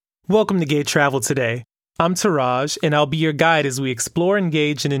Welcome to Gay Travel Today. I'm Taraj, and I'll be your guide as we explore,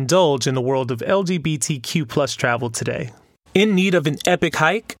 engage, and indulge in the world of LGBTQ plus travel today. In need of an epic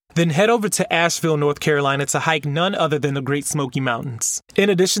hike? Then head over to Asheville, North Carolina to hike none other than the Great Smoky Mountains. In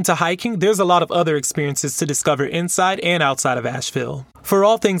addition to hiking, there's a lot of other experiences to discover inside and outside of Asheville. For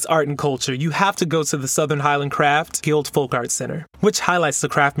all things art and culture, you have to go to the Southern Highland Craft Guild Folk Art Center, which highlights the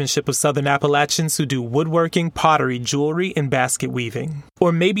craftsmanship of Southern Appalachians who do woodworking, pottery, jewelry, and basket weaving.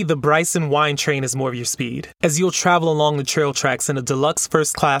 Or maybe the Bryson Wine Train is more of your speed, as you'll travel along the trail tracks in a deluxe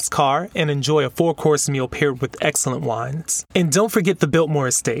first-class car and enjoy a 4-course meal paired with excellent wines. And don't forget the Biltmore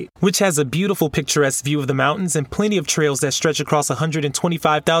Estate, which has a beautiful picturesque view of the mountains and plenty of trails that stretch across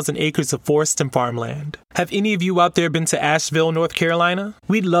 125,000 acres of forest and farmland. Have any of you out there been to Asheville, North Carolina?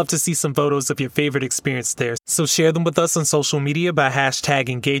 We'd love to see some photos of your favorite experience there, so share them with us on social media by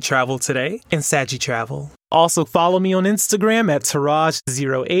hashtagging Gay Travel Today and Saggy Travel. Also follow me on Instagram at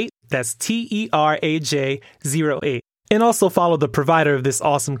Taraj08, that's TERAJ08. And also follow the provider of this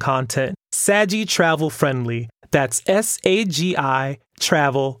awesome content, Saggy Travel Friendly, that's SAGI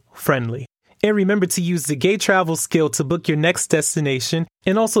Travel Friendly. And remember to use the Gay Travel skill to book your next destination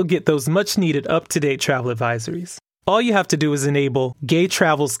and also get those much-needed up-to-date travel advisories. All you have to do is enable Gay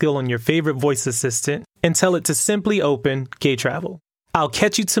Travel skill on your favorite voice assistant and tell it to simply open Gay Travel. I'll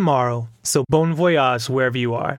catch you tomorrow, so bon voyage wherever you are.